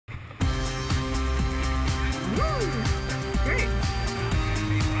Great.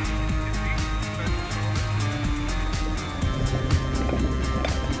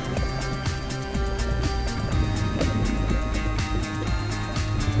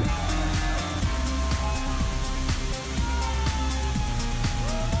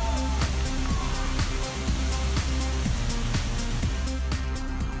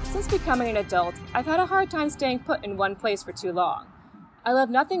 Since becoming an adult, I've had a hard time staying put in one place for too long. I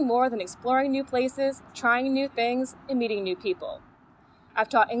love nothing more than exploring new places, trying new things, and meeting new people. I've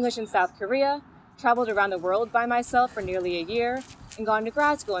taught English in South Korea, traveled around the world by myself for nearly a year, and gone to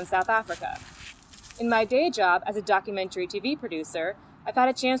grad school in South Africa. In my day job as a documentary TV producer, I've had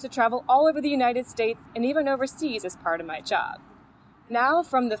a chance to travel all over the United States and even overseas as part of my job. Now,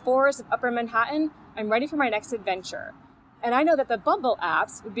 from the forests of Upper Manhattan, I'm ready for my next adventure. And I know that the Bumble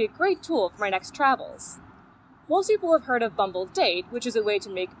apps would be a great tool for my next travels. Most people have heard of Bumble Date, which is a way to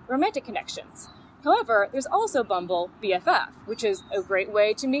make romantic connections. However, there's also Bumble BFF, which is a great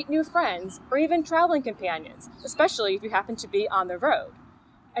way to meet new friends or even traveling companions, especially if you happen to be on the road.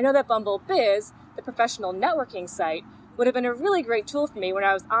 I know that Bumble Biz, the professional networking site, would have been a really great tool for me when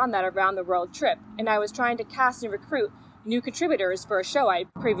I was on that around the world trip and I was trying to cast and recruit new contributors for a show I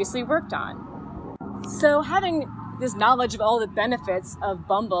previously worked on. So having this knowledge of all the benefits of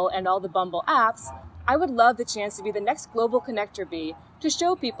Bumble and all the Bumble apps, I would love the chance to be the next Global Connector Bee to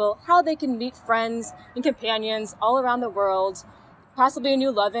show people how they can meet friends and companions all around the world, possibly a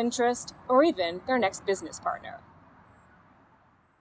new love interest, or even their next business partner.